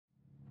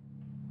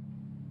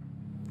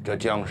这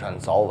江山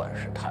早晚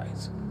是太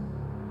子，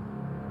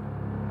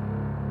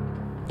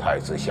太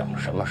子想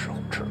什么时候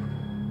吃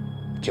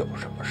就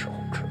什么时候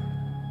吃，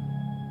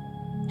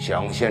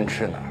想先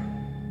吃哪儿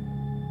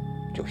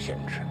就先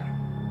吃哪儿。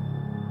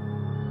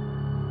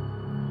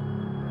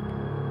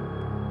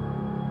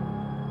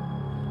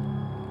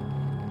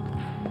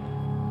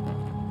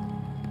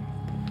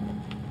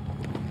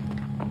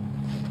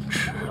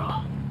是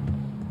啊，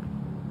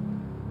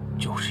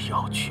就是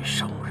要取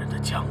圣人的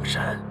江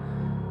山，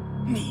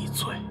逆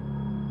罪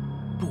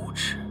不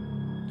吃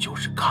就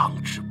是抗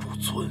旨不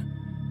遵，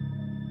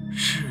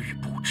吃与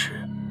不吃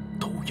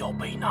都要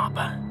被那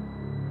般。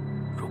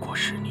如果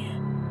是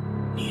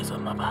你怎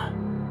么办？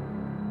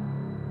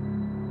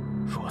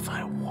若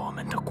在我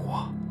们的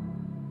国，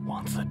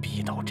王子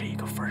逼到这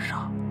个份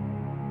上，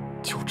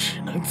就只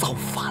能造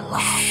反了。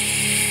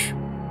嘘！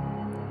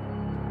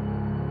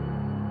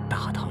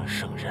大唐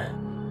圣人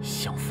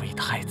想废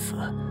太子，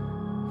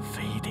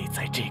非得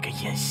在这个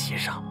宴席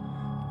上，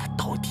他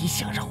到底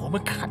想让我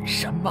们看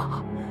什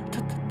么？他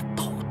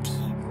到底……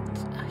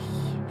哎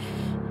呀！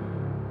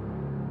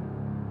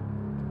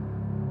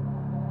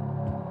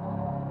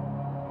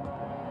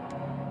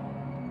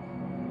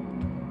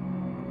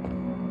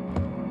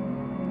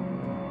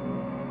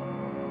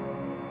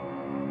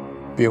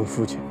禀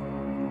父亲，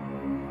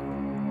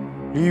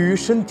李渔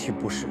身体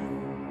不适，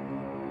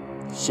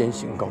先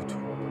行告退。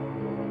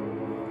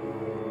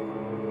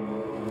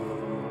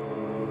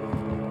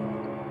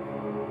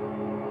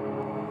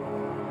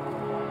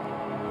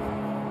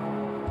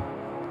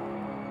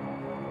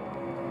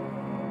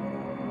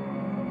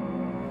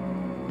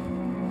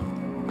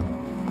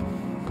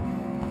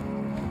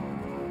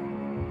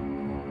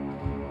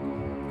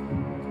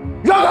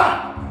让开！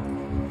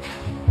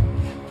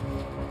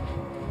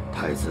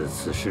太子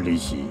此时离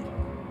席，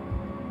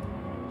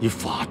与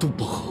法度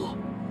不合，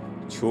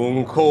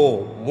穷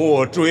寇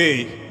莫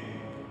追。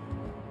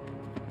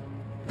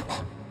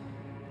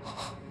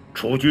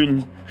楚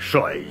军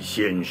率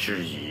先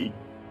失仪，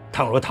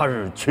倘若他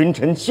日群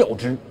臣效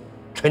之，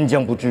臣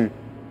将不知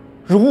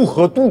如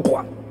何督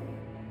管。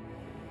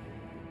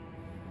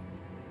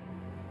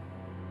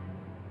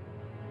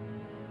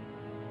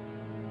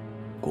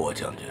郭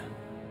将军，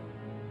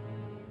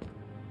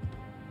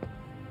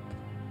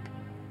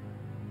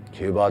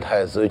去把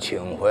太子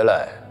请回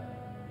来。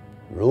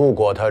如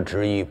果他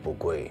执意不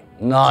归，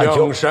那就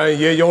江山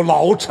也有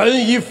老臣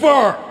一份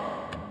儿。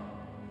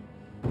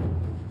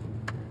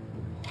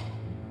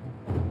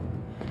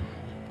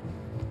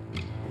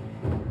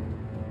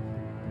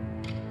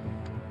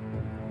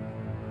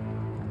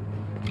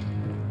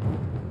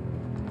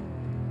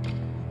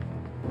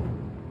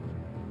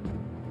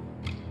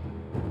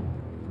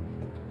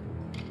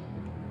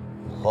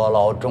何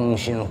老忠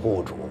心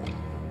护主，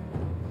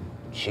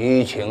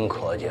其情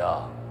可嘉。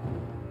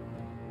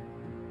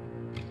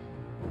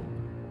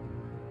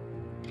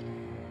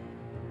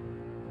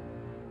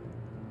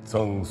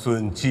曾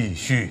孙继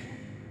续，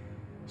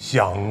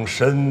享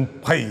身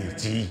配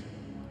给。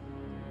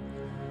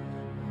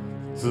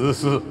子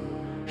嗣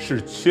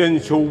是千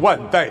秋万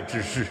代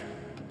之事，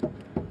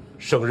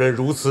圣人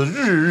如此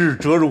日日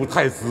折辱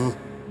太子，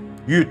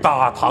与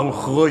大唐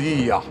何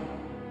异呀？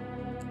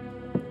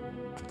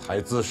太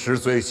子10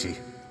岁起，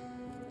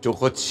就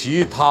和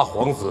其他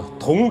皇子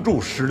同住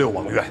16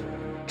王院，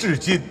至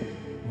今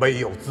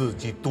没有自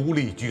己独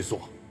立居所。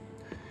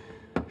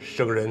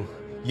圣人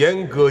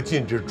严格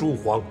禁止诸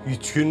皇与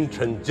群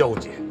臣交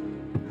结，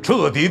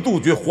彻底杜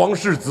绝皇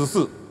室子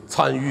嗣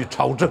参与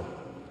朝政，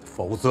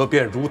否则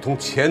便如同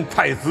前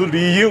太子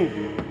李英。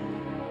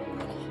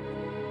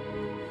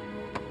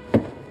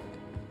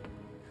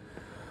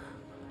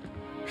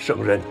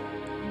圣人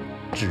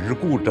只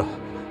顾着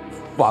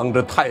帮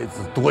着太子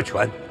夺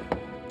权，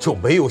就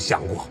没有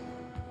想过，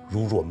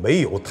如若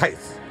没有太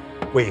子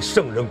为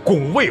圣人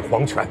拱卫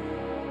皇权，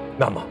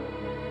那么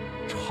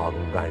长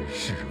安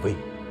侍卫、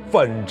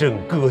藩镇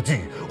割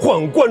据、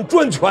宦官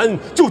专权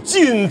就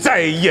近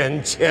在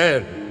眼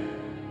前。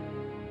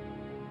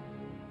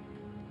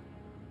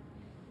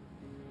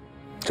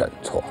朕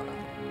错了，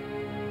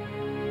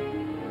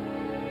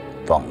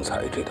方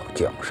才这条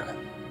江山，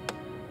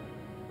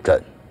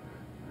朕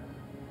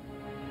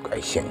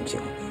该先敬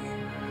你。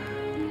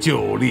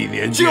旧历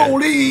年间，旧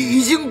历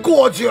已经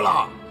过去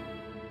了，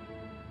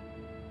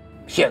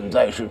现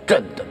在是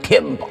朕的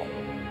天宝。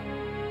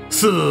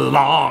四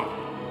郎，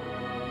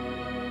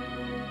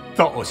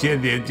早些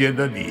年间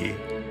的你，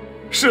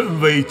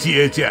甚为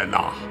节俭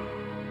呐。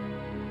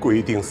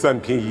规定3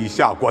品以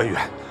下官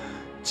员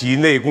及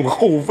内宫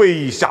后妃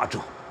以下者，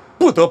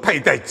不得佩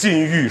戴金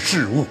玉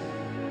饰物，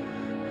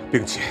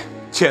并且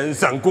遣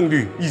散宫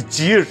女以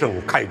节省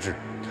开支，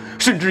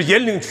甚至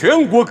严令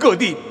全国各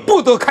地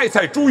不得开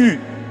采珠玉，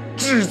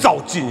制造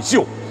锦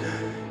绣，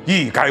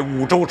一改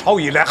武周朝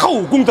以来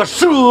后宫的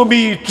奢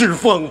靡之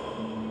风。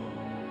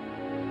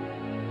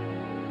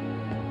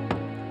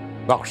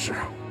当时，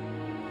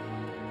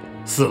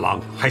四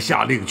郎还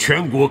下令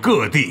全国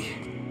各地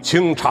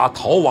清查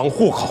逃亡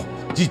户口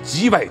及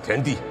畿外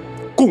田地，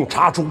共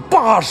查出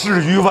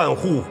80余万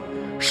户，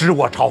使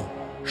我朝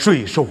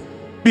税收、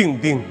兵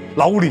丁、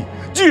劳力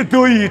俱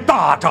得以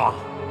大涨。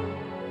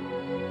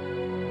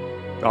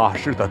那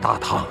时的大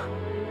唐，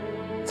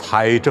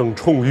财政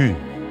充裕，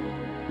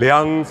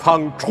粮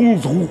仓充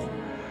足，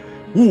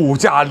物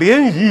价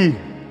廉宜，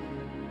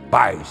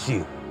百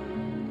姓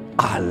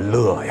安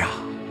乐呀。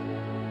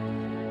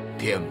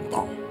天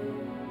宝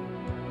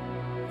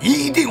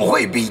一定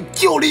会比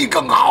旧历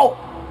更好。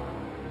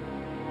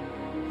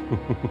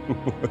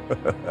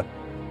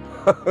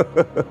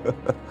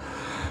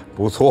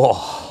不错，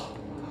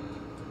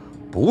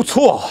不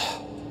错，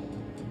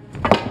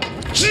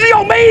只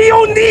要没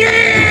有你。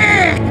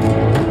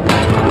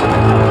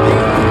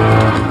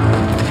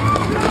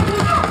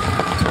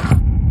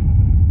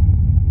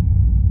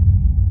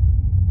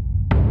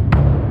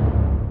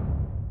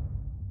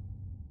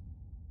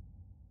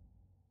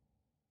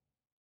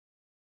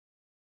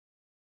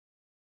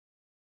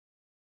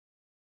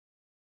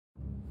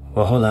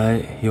我后来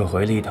又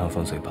回了一趟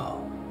风水堡，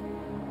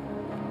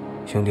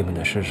兄弟们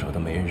的尸首都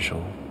没人收，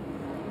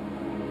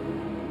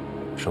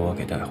是我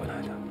给带回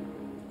来的，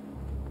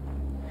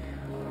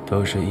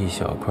都是一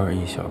小块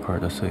一小块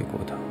的碎骨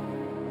头。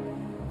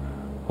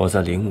我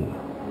在05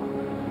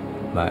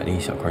买了一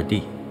小块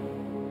地，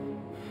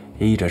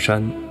依着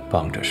山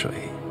傍着水，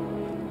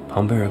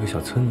旁边有个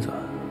小村子，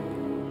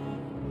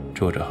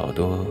住着好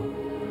多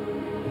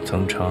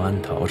从长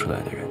安逃出来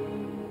的人。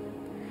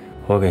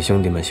我给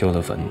兄弟们修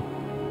了坟，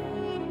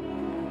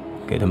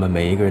给他们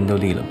每一个人都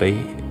立了碑。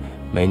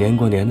每年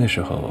过年的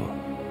时候，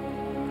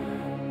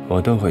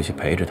我都会去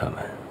陪着他们，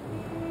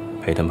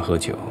陪他们喝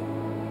酒。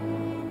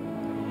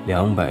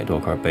200多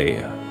块碑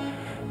啊，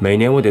每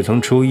年我得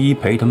从初一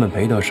陪他们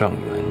陪到上元。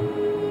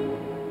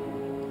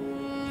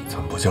怎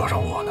么不叫上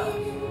我呢？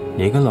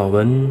你跟老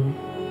文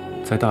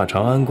在大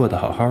长安过得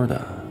好好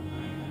的，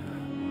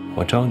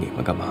我招你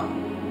们干嘛？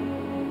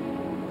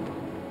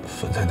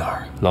坟在哪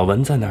儿？老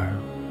文在哪儿？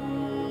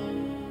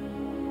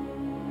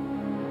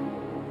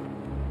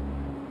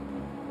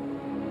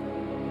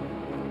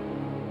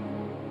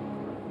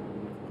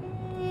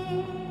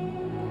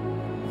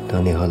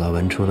等你和老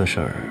文出了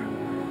事儿，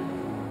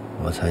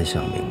我才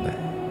想明白，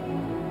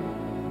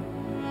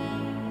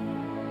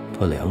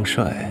不良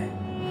帅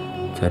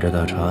在这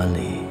大长安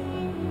里，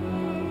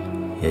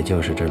也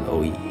就是只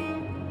蝼蚁。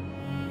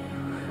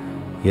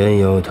冤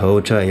有头，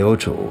债有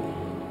主，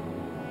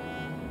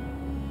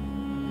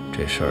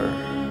这事儿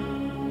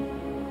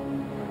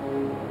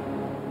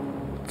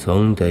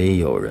总得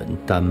有人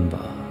担吧。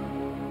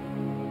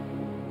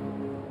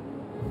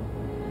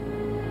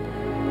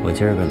我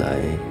今儿个来，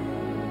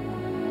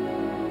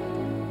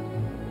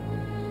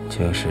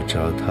就是找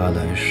他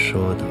来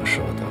说道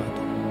说道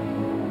的。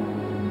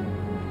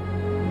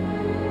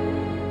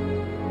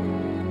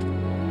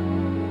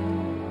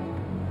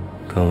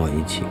跟我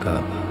一起干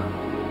吧。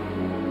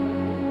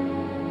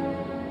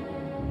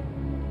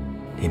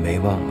你没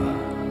忘吧？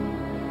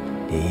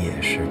你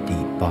也是第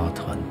8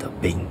团的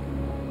兵。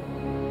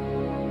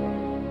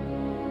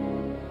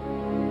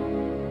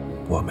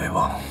我没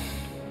忘。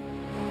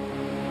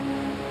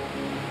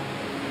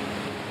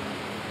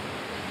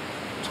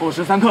错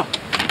时3刻。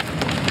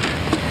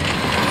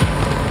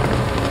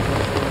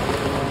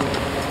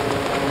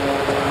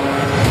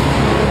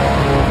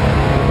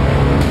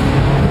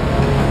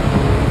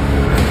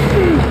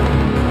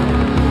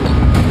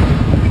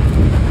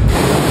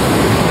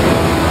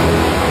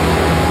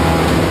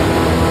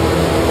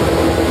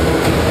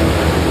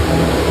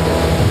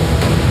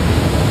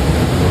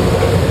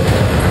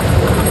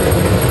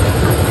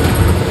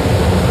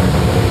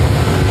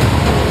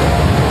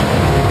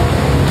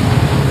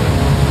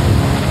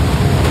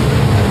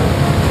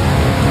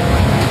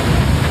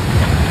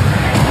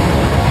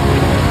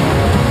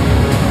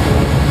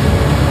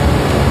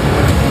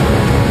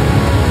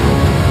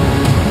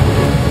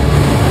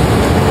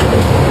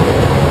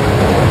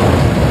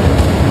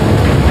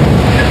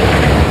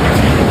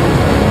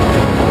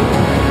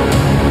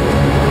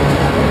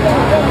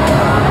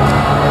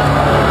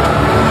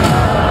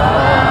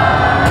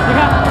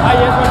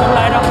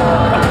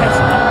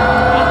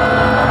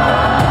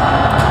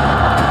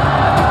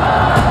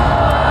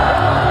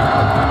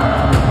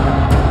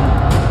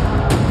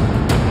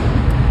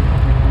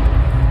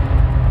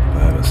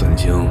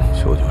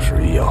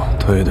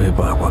推推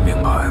八卦命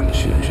盘，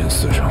寻寻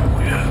4省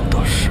5岳，到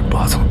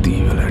18层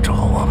地狱来找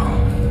我。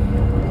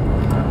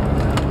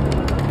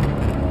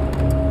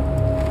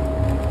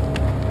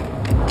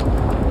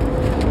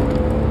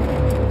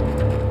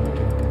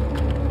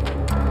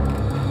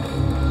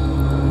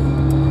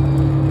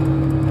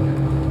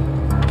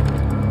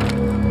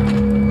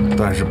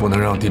但是不能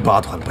让第8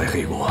团背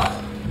黑锅。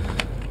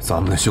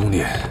咱们的兄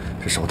弟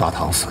是受大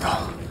唐死的，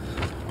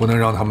不能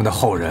让他们的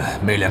后人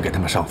没脸给他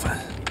们上坟。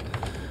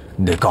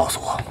你得告诉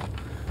我，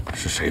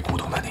是谁鼓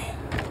动的你？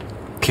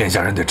天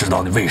下人得知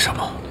道你为什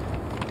么。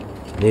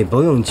你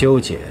不用纠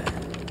结，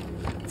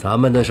咱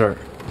们的事儿，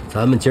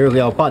咱们今儿个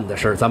要办的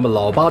事儿，咱们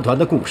老8团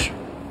的故事，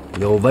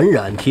有文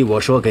冉替我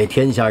说给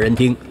天下人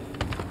听。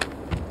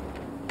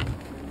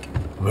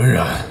文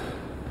冉，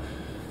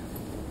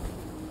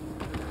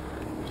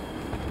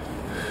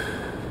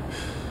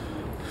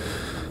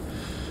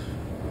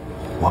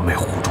我没唬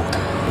住他。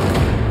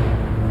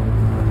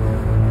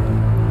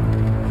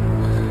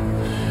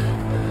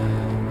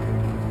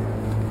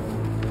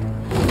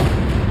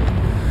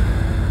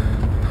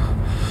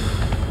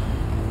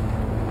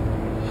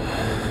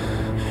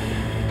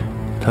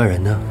他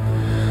人呢？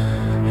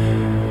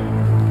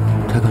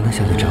他刚才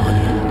下来找你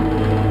了。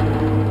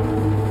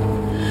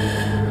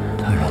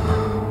他人呢？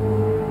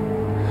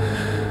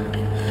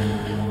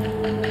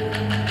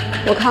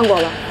我看过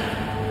了，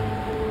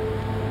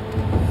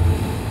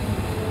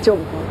救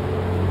不活了。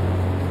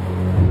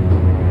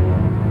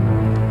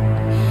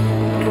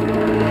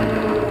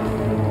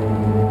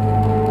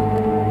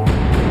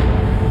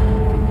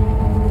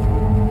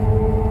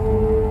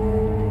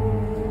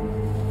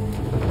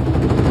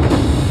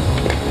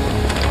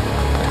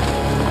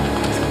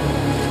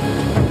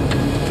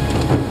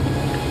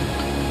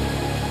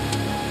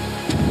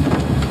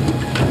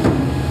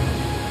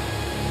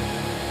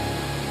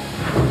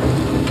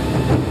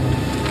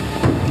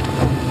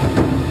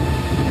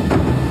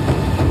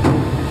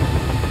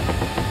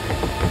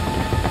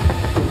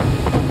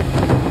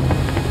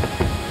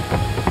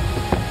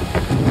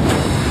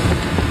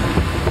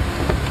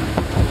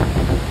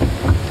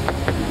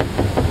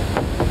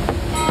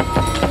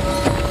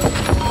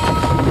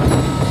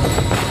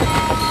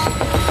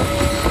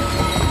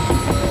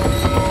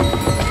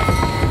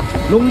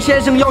龙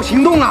先生要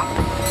行动了，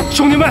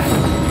兄弟们，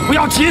不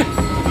要急。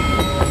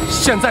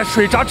现在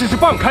水闸只是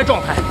半开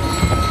状态，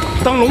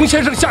当龙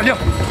先生下令，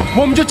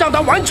我们就将它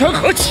完全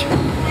合起。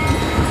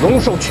龙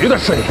首渠的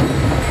水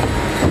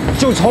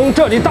就从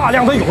这里大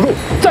量的涌入，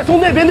再从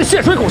那边的泄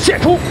水口泄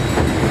出。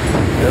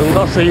等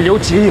到水流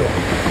急涌，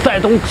再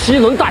动7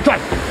轮大转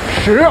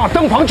，12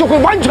灯房就会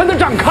完全的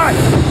展开。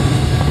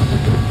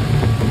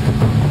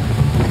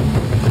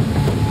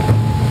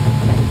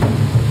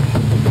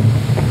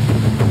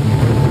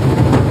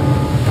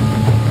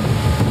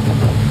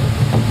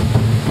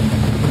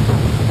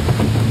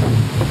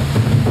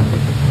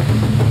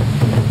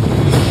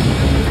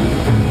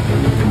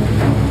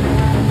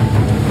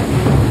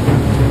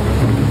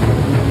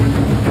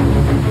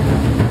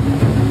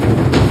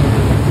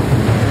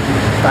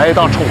待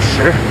到丑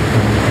时，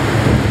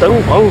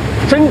灯房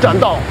伸展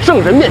到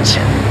圣人面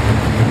前，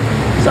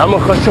咱们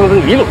和圣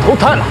人一路投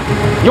胎了。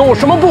有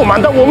什么不满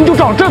的，我们就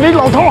找这位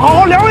老头好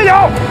好聊一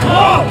聊。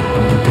好。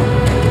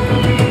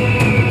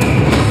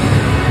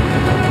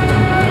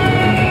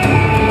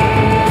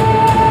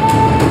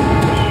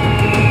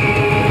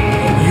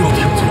我没有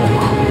听错吧？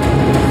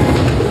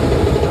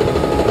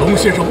龙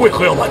先生为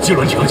何要把机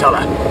轮停下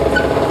来？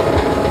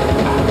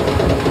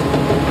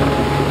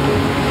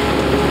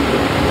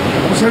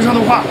先生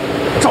的话，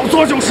照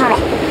做就是了。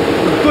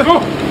对，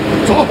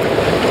走。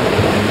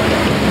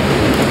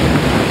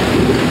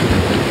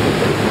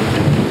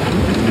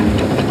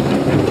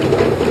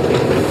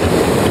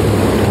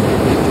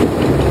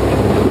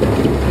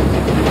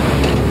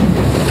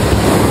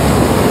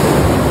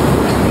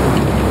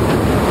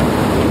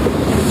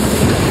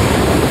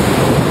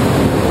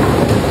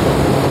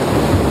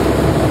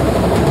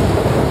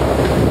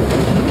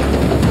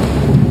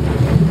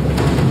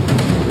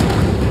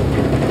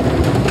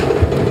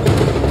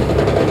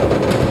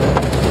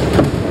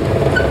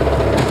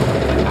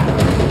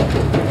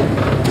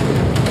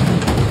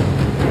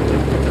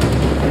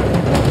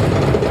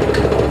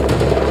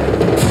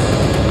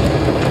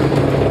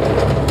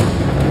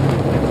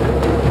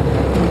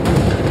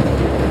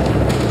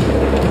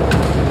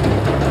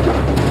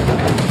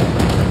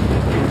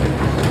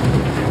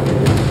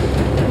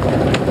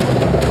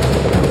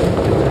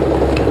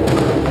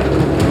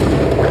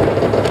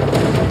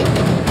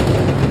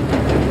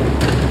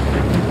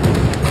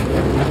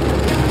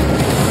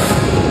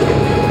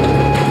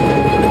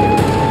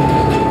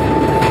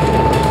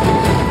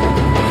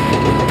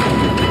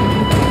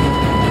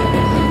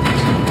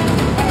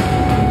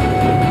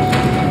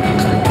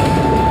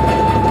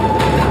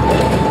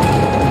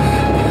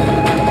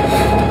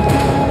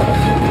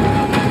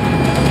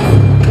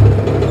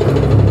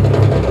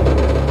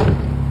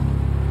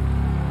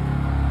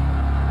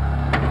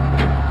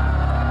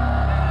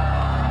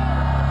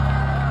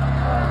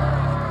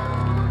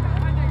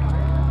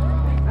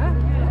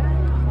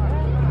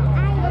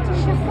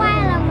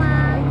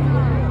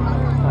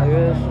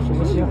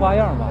花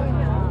样吧。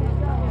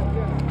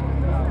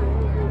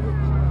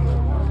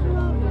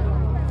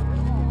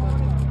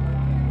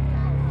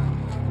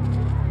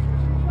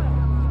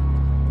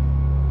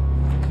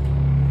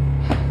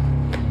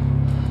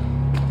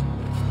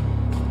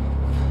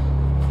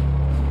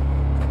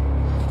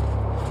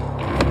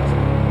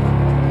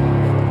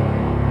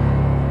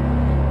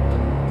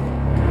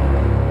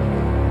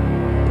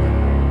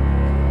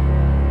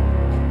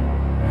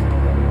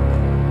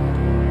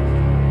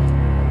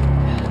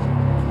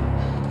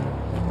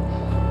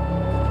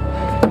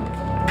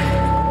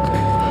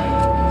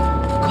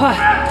快！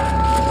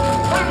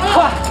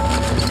快！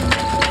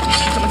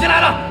怎么进来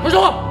的？快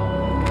说！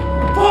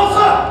不好事！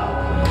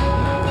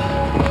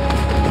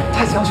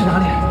太子要去哪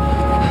里？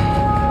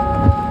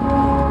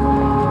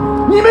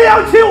你们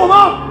要气我吗？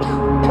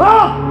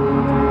啊！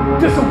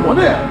这是我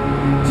的人，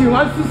靖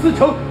安司司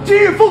城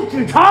接奉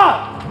旨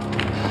查。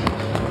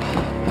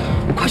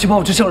快去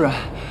报知圣人，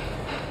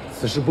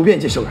此时不便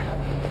见圣人。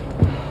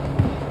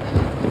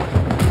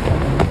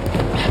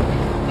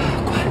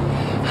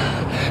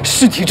快，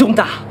尸体重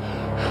大，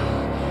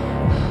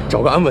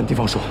找个安稳地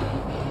方说。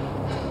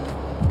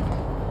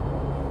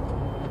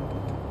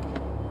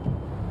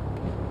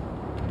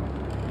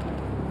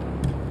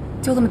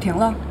就这么停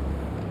了？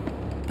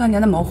半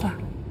年的谋划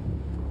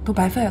都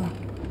白费了。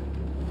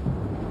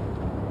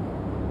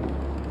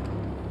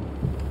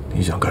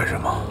你想干什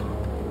么？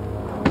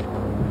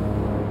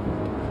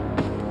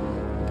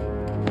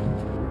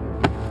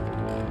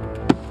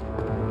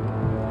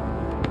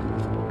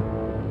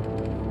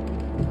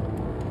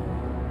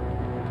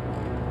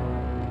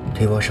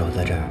替我守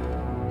在这儿，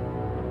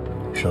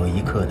守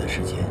1刻的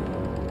时间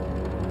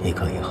，1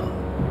刻以后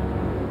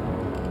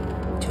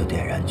就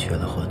点燃去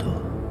了后肚。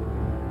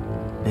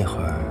那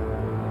会儿，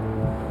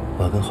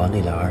我跟皇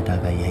帝老二大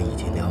概也已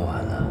经聊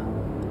完了，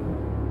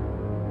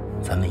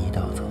咱们一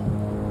道走。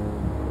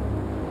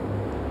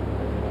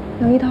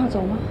能一道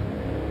走吗？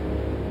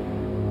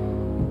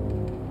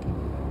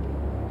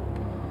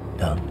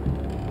能。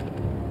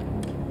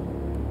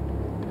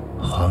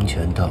黄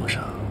泉道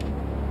上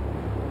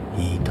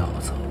一道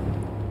走。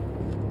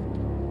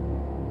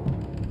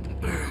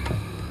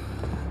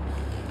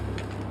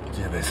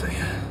戒备森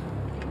严，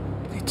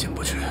你进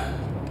不去。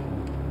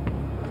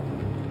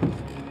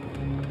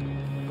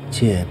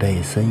戒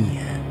备森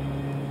严，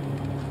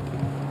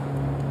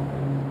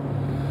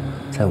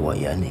在我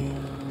眼里，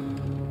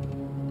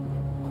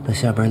那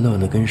下边漏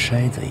得跟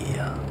筛子一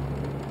样。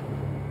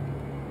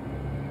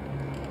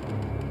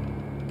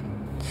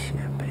戒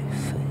备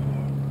森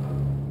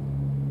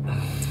严，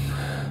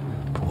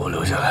我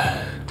留下来。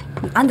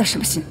你安的什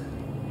么心？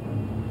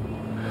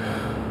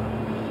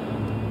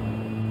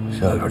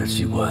下边的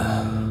机关，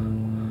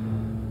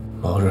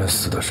毛人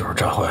死的时候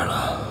炸坏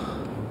了。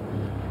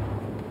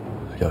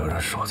要有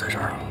人守在这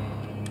儿，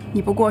你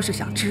不过是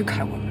想支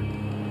开我们。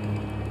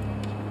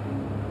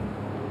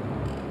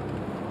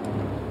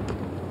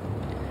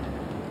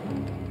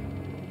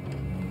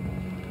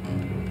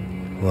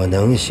我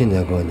能信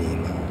得过你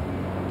吗？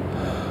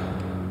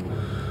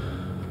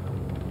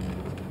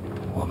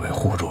我没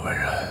护住文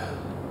人，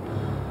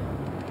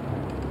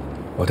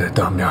我得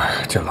当面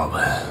见老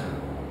文，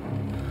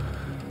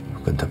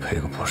跟他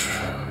赔个不是。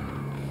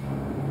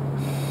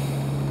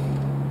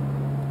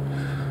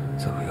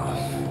怎么样？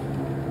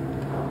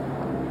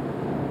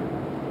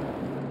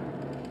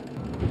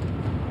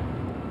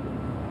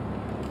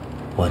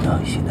我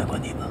能信得过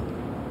你吗？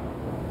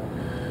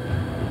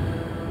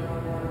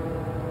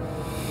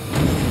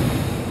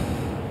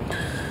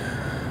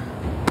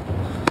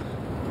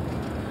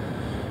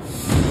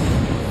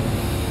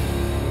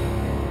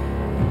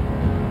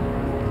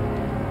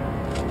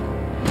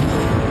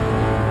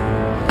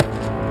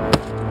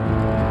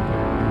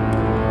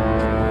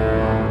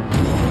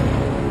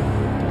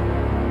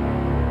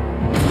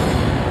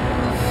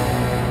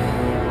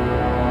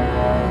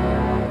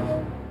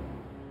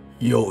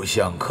右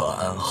相可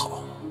安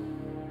好。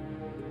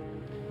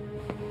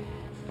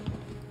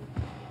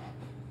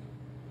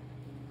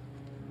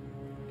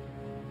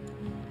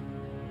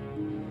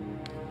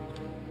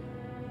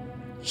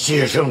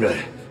谢圣人，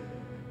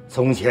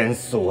从前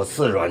所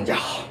赐软甲，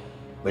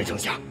为丞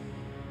相，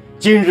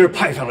今日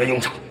派上了用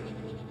场。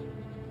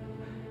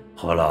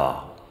何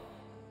老，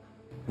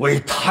为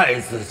太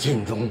子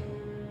尽忠，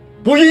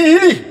不遗余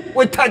力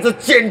为太子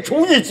剪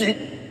除异己，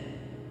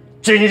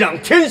真让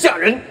天下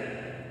人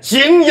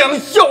敬仰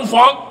效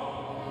仿。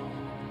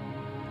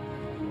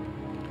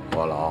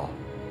何老，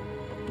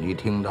你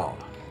听到了？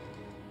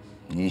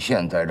你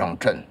现在让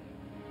朕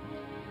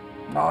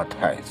拿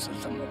太子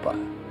怎么办？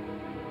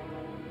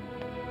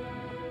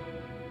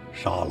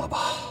杀了吧！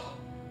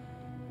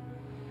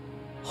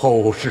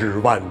后世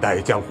万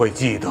代将会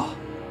记得，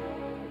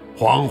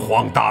煌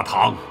煌大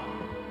唐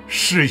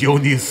是由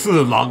你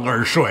4郎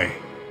而睡，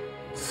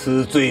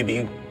此罪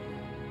名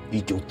你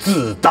就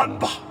自担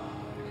吧，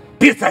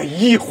别再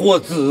疑惑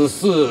子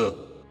嗣。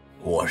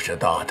我是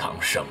大唐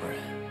圣人，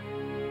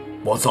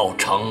我造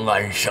长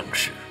安盛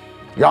世，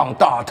让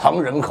大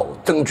唐人口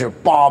增至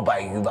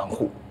800余万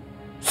户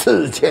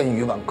，4000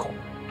余万口，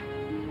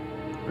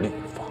律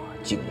法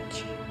经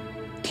济。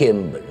天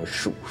文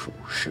术数，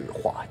石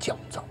化降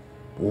噪，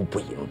无不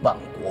引万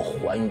国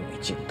寰宇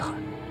惊叹。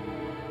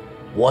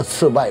我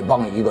赐外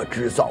邦一个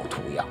织造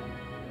图样，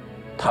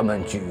他们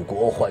举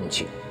国欢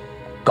庆，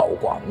高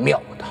挂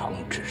庙堂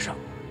之上。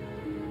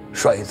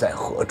摔在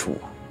何处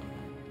啊？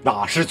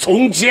那是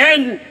从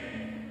前，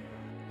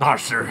那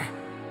时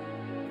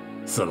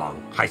4郎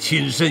还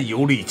亲身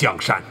游历江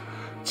山，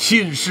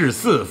亲视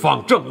4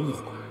方政务。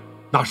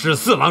那时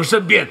4郎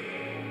身边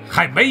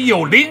还没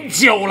有林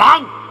九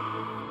郎。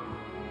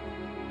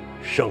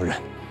圣人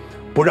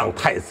不让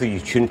太子与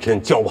群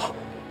臣交往，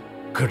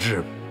可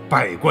是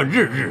百官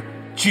日日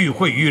聚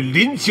会于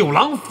林九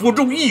郎府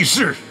中议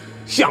事，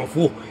相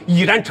府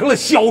已然成了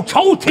小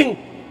朝廷。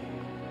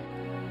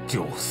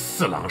就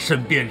4郎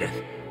身边人，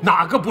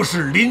哪个不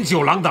是林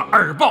九郎的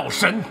耳报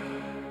神？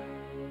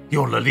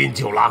有了林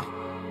九郎，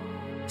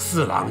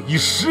四郎已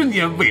10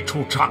年未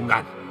出长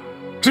安，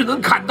只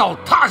能看到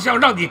他想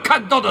让你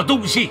看到的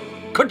东西。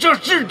可这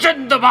是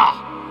真的吗？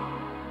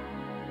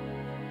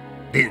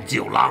林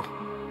九郎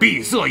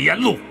闭塞言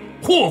路，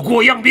祸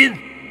国殃民。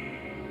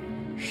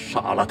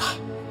杀了他！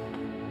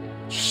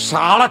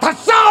杀了他！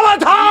杀了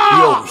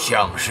他！又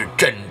像是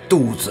朕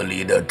肚子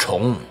里的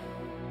虫。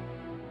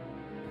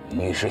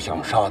你是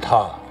想杀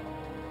他，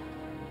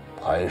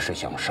还是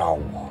想杀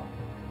我？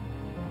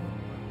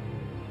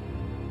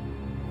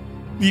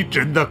你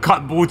真的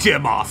看不见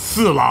吗，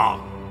四郎？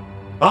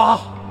啊！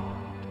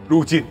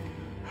如今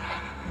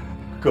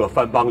各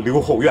藩邦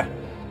留后院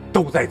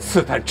都在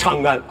刺探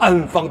长安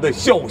安防的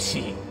消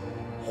息，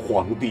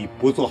皇帝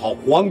不做好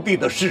皇帝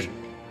的事，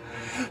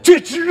却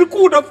只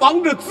顾着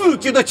防着自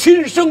己的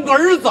亲生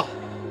儿子。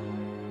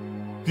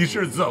你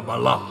是怎么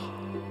了，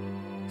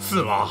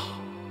四郎？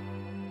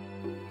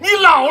你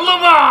老了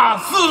吗，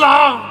四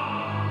郎？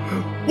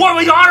我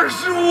们要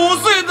25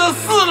岁的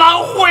四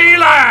郎回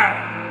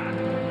来。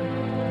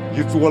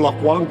你做了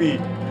皇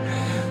帝，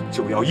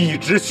就要一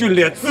直训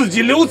练自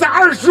己留在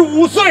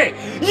25岁，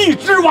一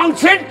直往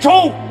前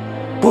冲，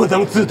不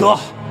能自得，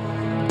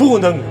不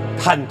能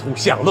贪图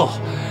享乐，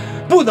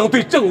不能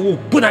对政务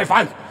不耐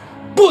烦，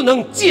不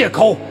能借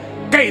口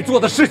该做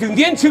的事情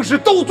年轻时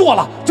都做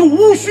了，就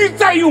无需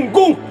再用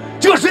功，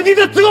这是你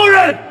的责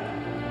任。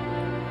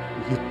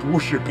你不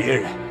是别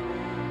人，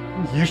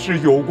你是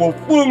有过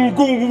丰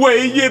功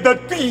伟业的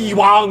帝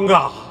王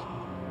啊！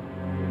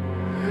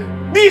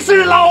你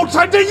是老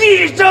臣这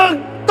一生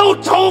都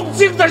崇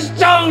敬的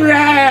圣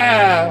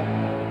人。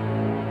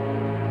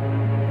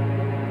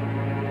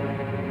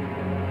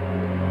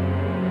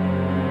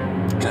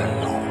真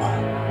老了，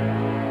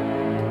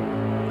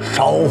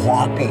韶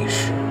华毕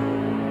逝，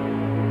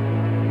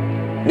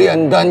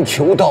炼丹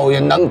求道也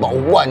难保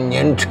万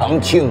年长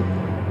青。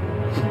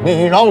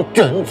你让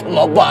朕怎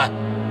么办？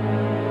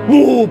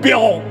目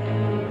标，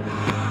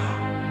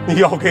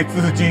你要给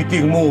自己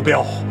定目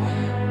标，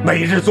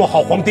每日做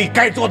好皇帝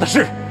该做的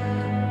事，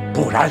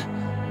不然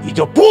你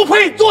就不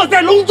配坐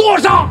在龙座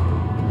上。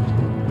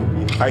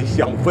你还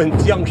想分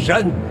江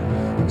山？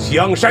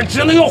江山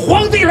只能由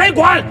皇帝来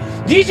管，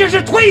你这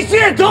是推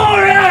卸责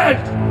任。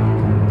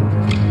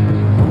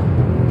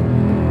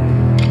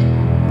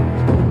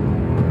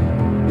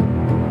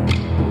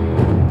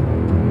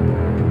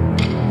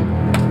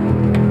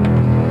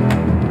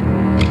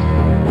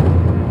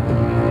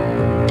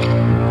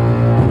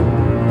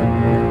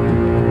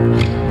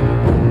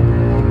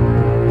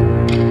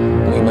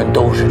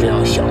都是这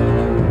样想的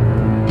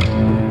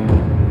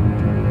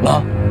吗？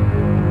啊？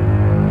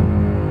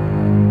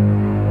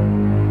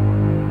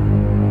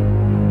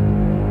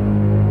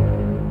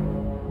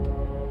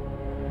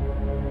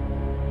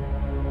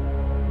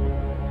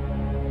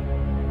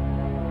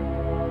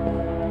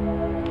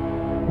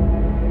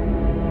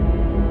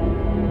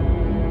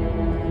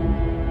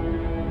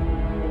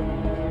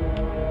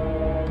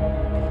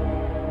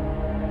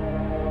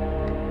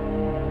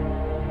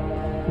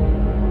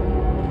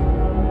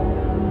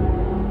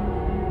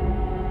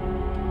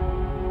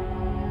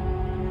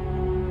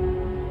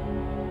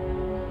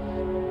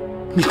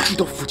你知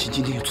道父亲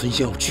今天有存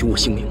心要取我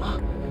性命吗？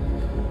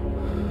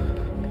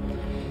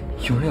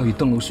有人要以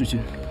登楼弑君，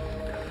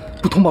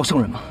不通报圣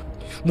人吗？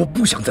我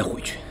不想再回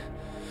去，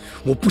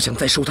我不想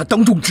再受他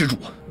当众之辱。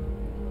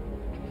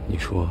你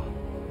说，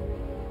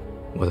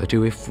我的这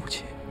位父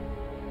亲，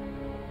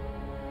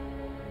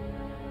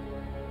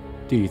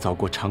缔造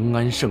过长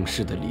安盛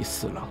世的李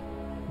四郎，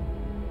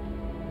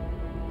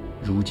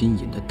如今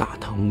引得大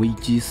唐危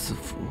机四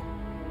伏。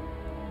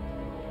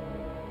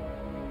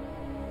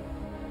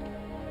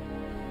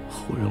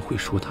后人会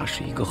说他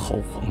是一个好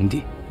皇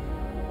帝，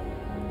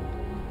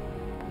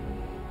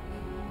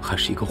还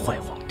是一个坏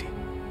皇帝？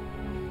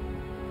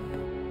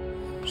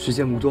时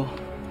间无多，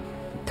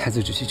太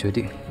子只需决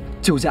定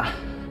救驾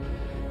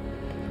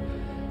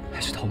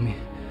还是逃命。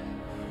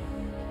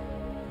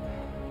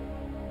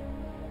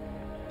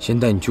先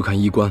带你去看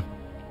医官，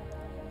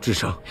治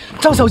伤。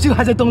张小敬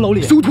还在登楼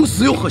里，殊途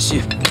死又何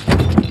惜？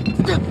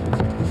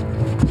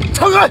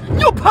长安，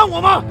你有叛我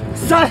吗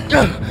？3、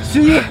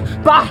11、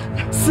8、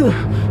4、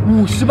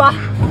58，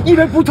一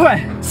人不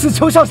退，死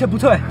囚尚且不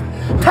退，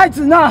太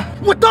子呢？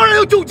我当然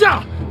要救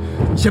驾。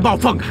你先把我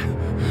放开，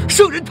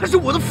圣人他是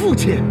我的父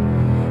亲。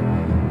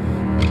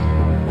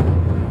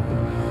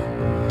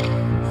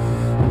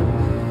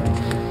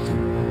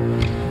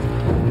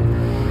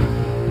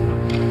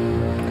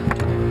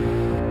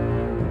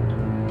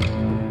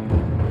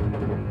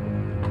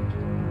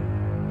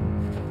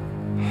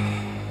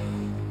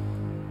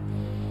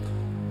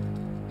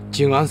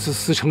靖安司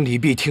司丞李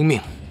泌听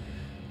命，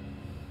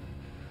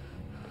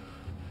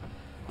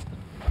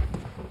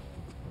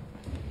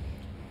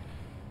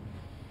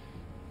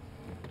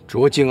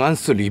着靖安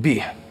司李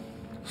泌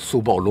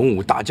速报龙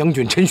武大将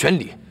军陈玄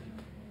礼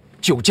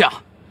救驾。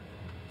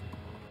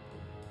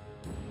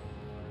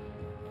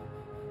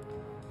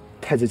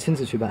太子亲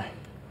自去办，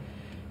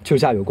救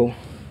驾有功，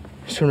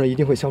圣人一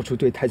定会消除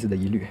对太子的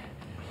疑虑。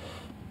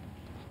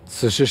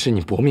此事是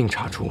你搏命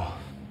查出，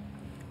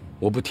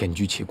我不忝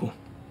居其功。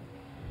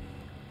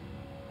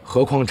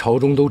何况朝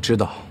中都知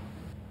道，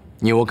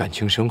你我感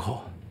情深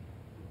厚，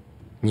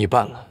你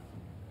办了，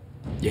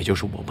也就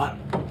是我办了。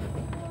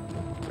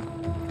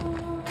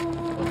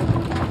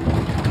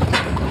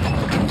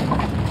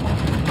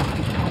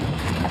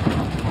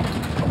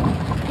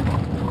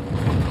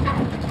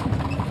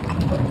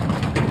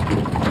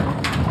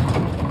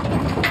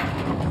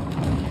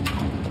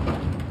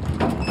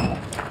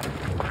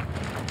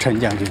陈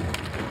将军，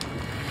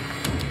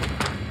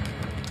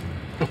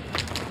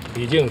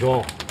李敬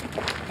忠，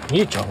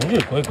你整日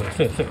鬼鬼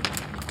祟祟，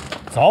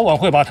早晚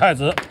会把太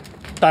子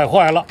带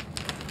坏了。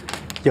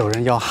有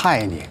人要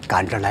害你，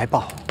赶着来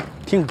报，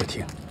听不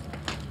听？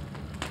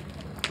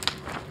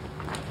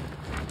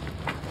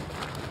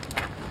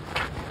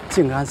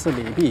靖安司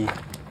李泌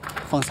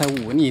方才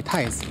忤逆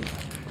太子，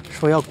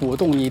说要鼓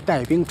动你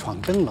带兵闯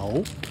登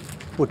楼，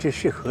不知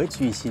是何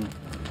居心，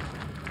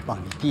望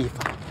你提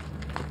防。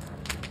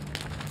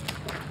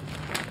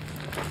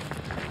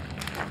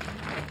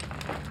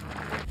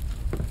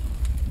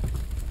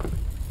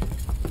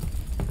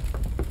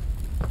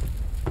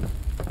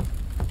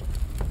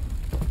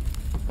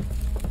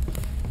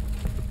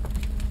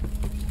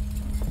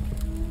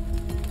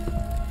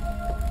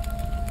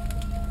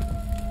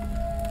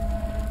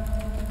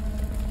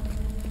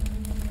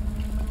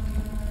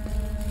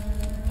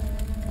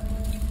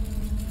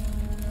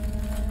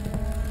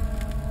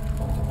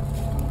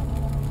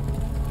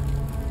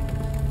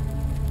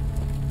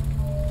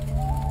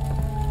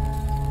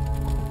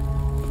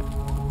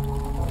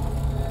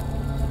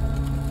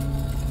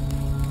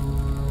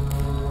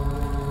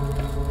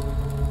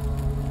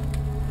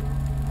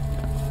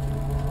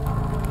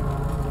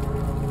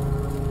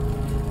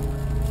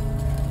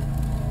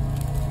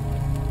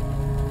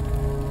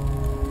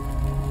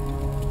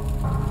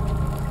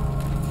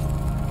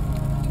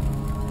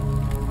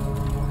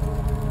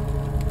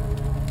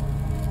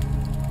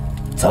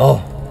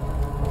走，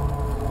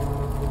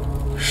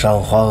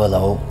上华阁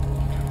楼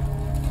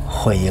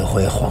会一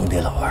会皇帝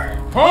老二。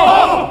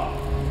好。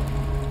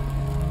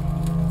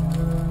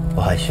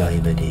我还需要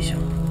一位弟兄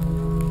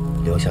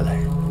留下来，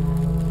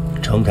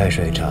承开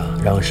水闸，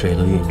让水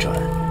路运转，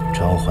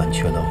召唤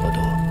缺漏或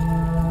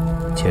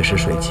多。届时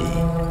水急，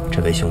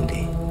这位兄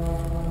弟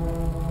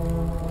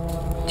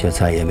就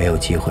再也没有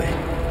机会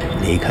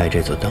离开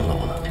这座灯楼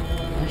了。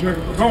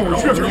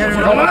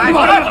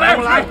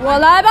我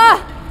来吧。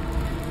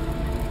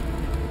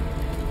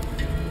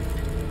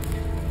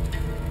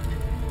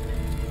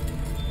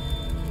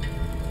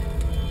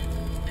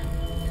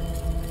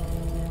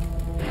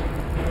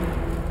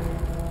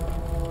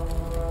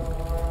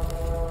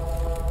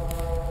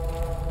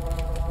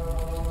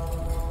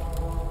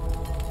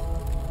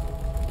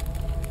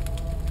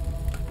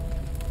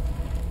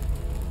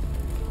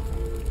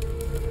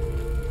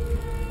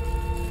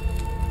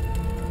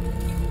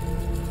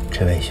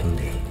这位兄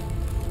弟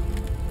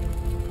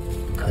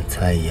可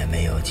再也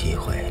没有机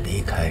会离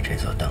开这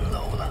座灯楼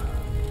了。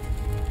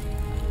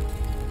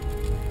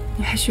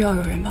你还需要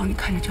有人帮你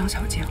看着张小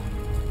敬，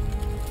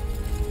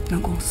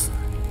能共死，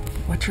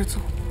我知足。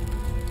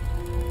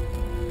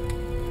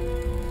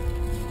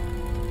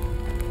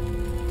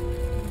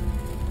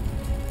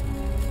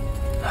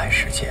来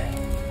世见。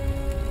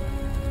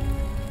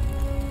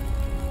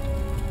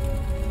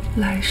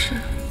来世，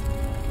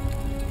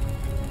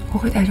我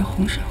会带着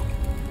红绳，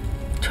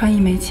穿一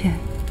枚钱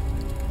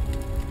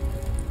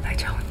来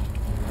找你。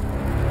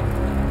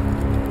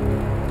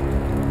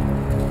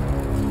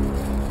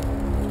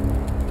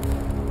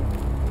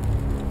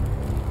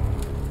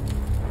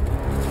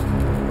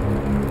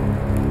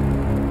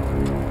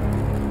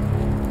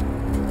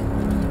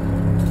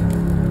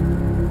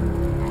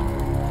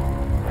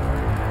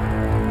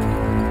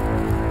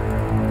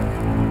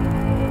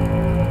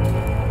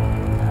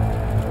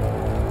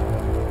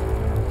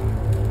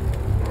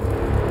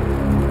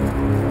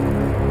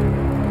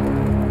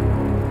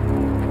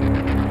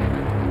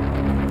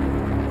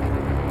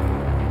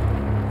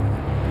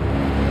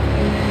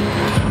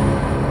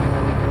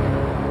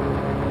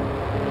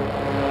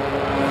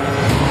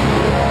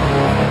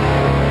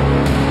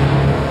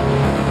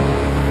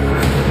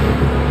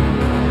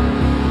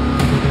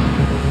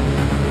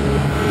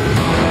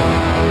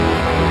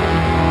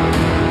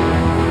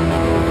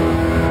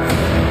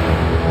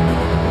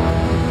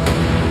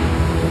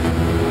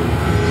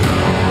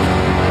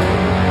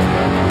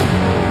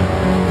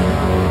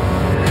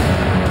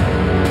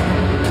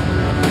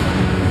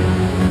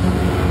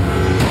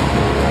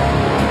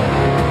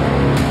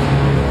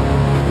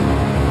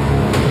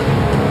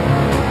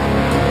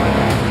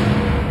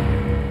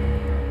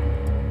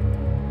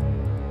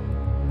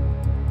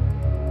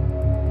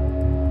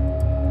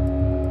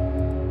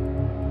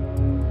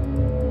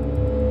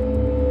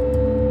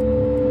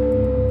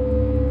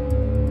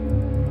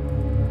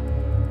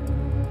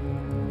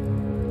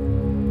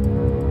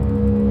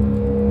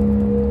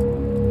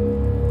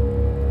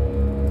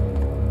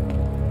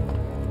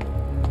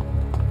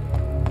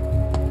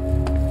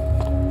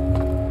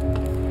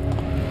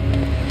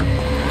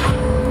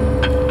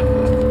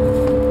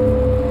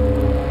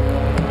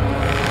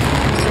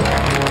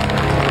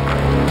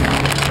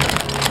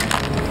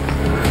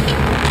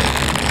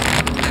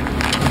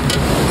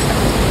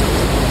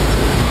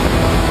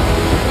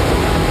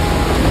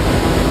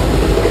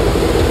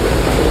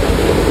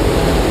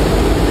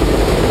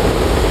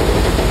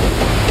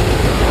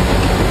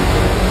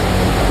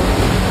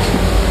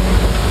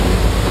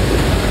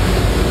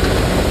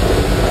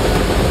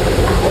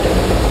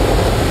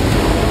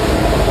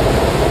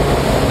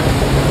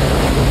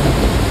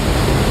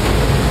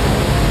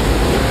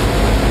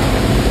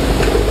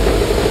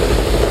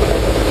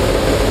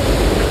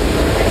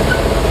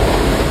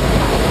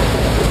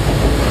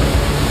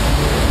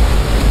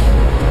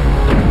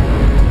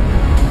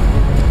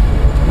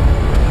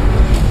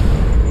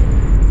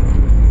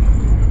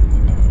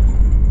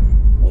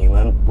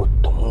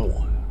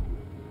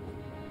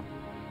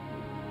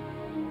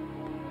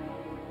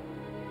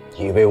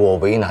以为我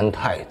为难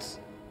太子，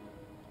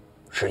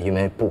是因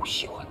为不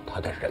喜欢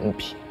他的人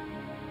品，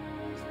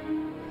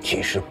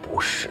其实不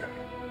是。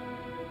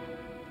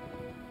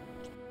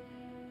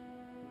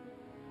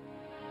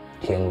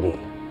天地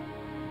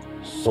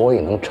所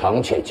以能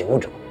长且久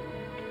者，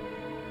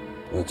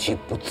以其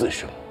不自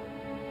生，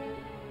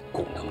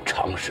故能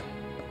长生。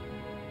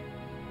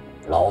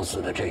老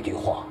子的这句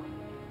话，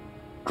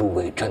诸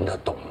位真的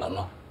懂了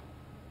吗？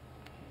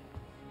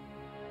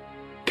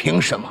凭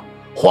什么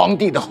皇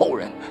帝的后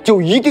人就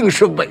一定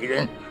是伟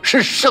人，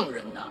是圣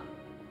人呢？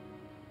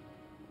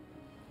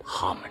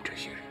他们这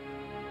些人，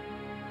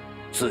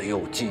自幼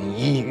锦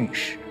衣玉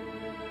食，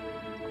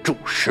住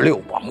16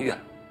王院，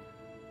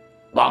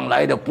往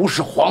来的不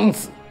是皇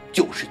子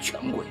就是权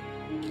贵，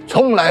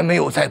从来没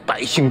有在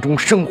百姓中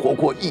生活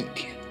过一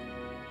天，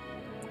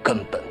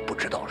根本不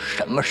知道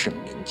什么是民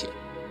间，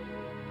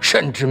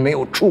甚至没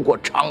有出过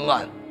长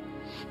安，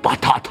把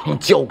大唐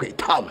交给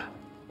他们，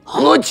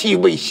何其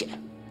危险！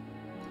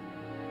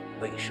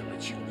为什么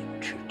请你们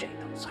吃这道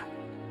菜？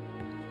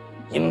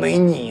因为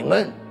你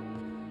们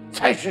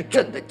才是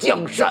朕的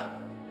江山。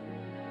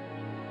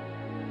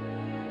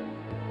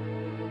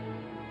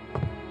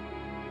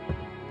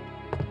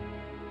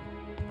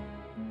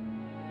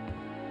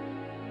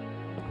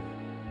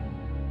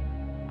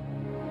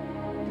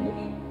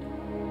你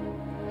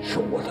是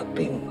我的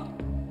兵啊！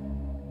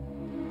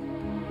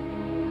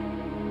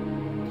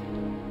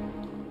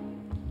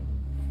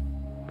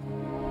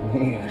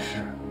你也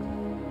是。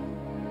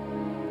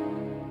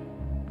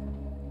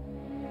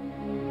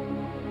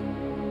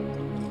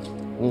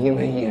你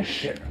们也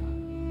是，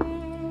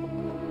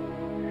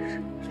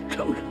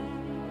承认。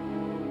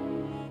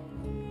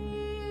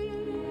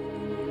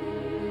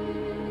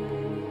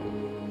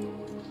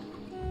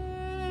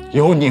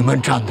有你们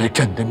站在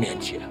朕的面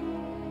前，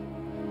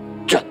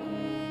朕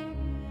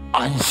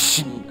安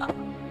心呐。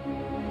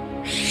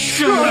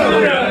圣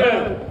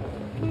人。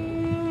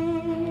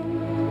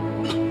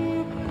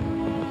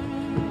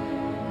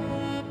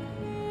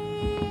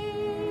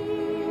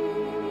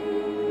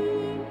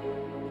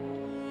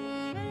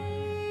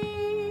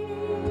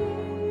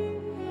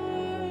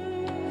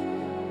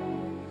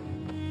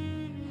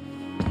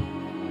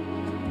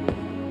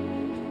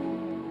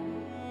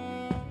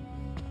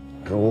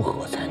如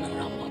何才能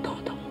让我大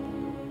唐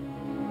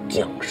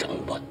江山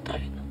万代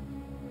呢？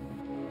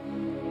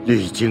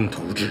励精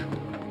图治，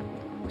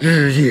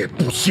日夜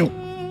不休。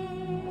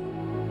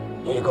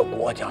一个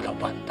国家的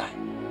万代，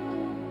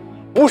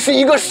不是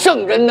一个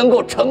圣人能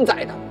够承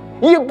载的，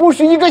也不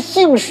是一个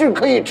姓氏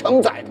可以承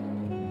载的，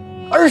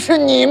而是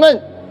你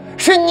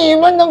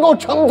们能够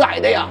承载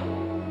的呀！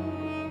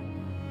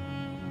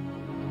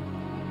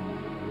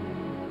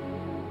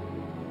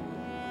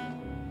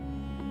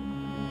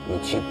以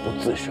其不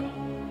自生，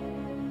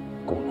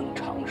故能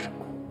长生；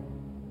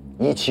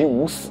以其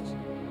无死，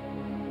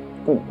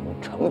故能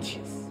成其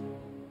死。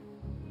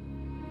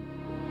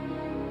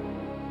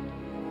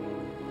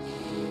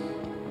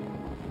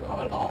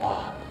老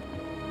啊，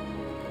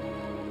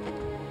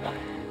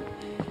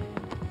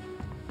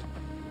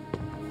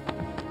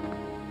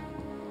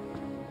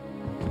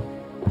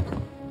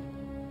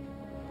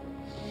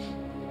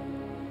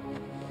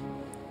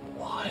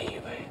我还以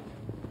为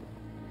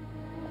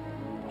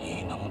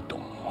你能懂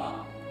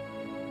啊。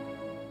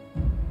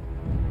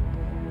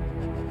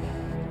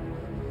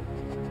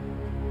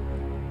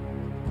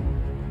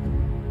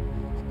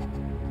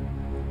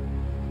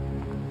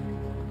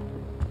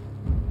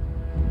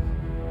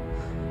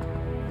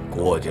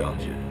郭将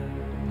军，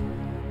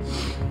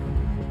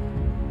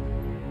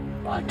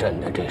把朕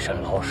的这身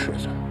老虱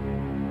子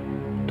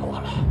脱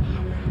了。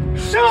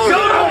圣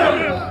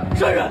人，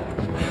圣人。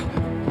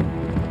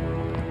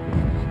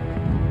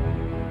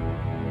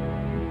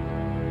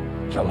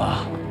什么？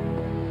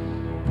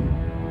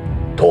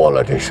脱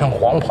了这身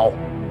黄袍，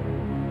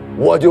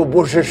我就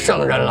不是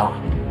圣人了？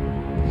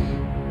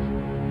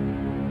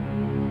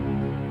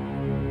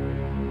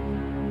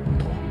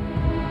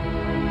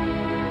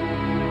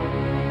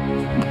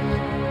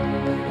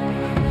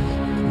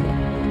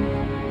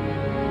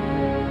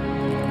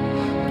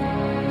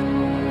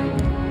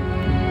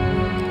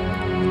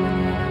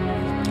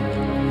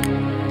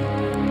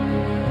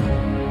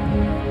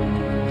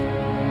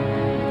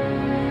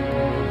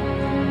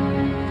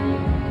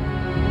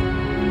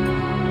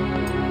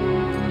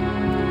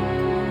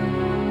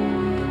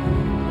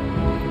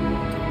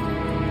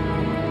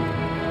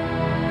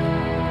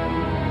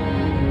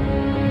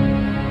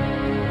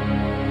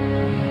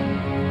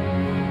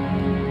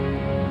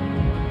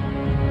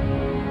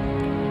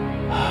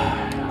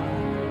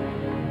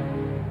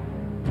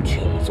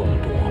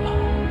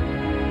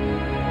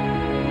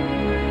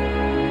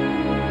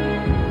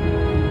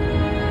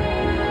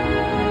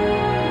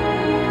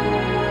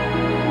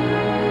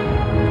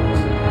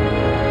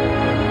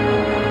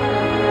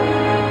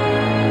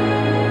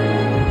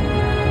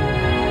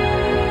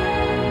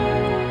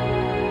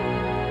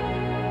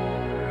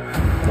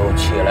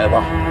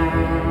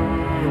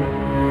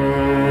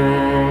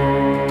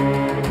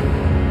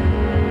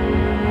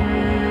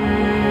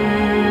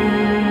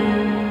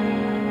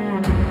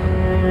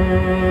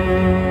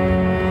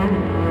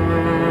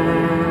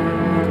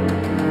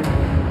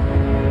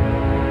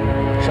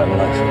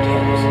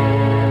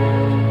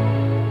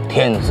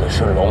天子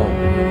是龙，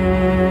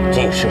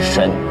既是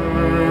神，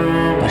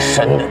那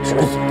神的职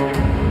责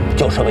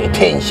就是为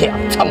天下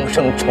苍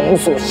生重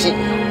塑信仰，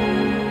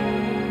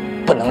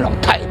不能让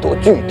太多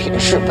具体的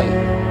是非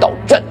到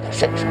朕的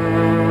身上。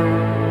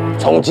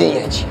从今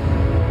夜起，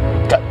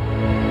朕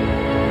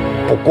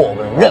不过问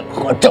任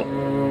何政务。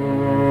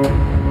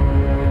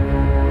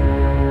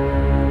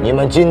你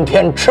们今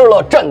天吃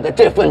了朕的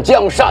这份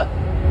江山，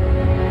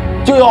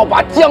就要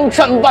把江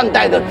山万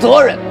代的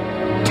责任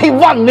替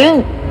万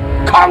民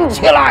扛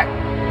起来！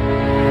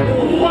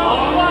吾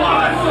皇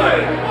万岁！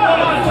万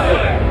岁！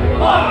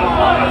万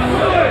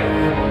岁！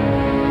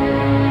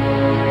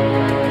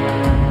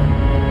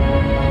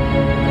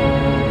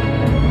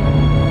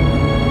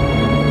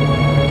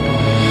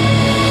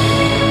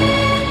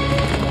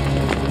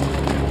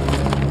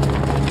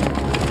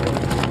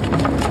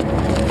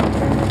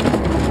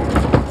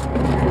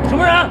什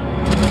么人？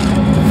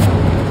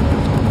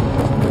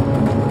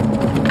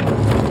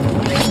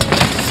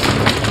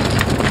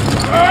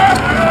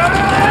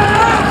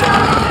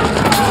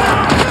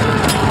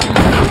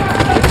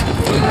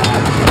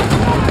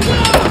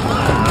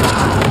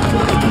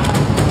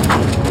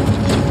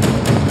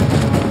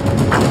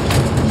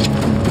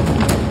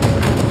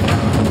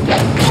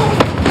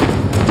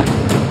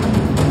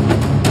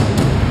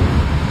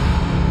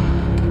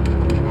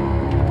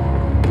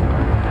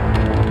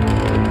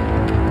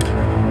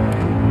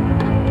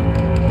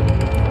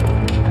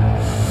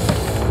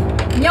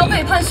你要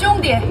背叛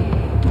兄弟！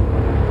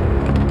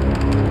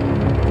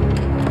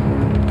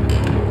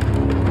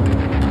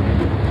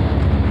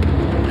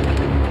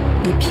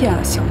你骗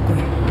了小鬼！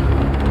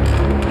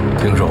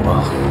停手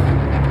吧，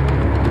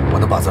我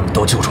能把咱们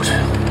都救出去。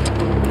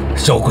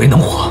小鬼能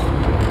活，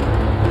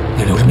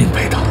你留着命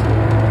陪他。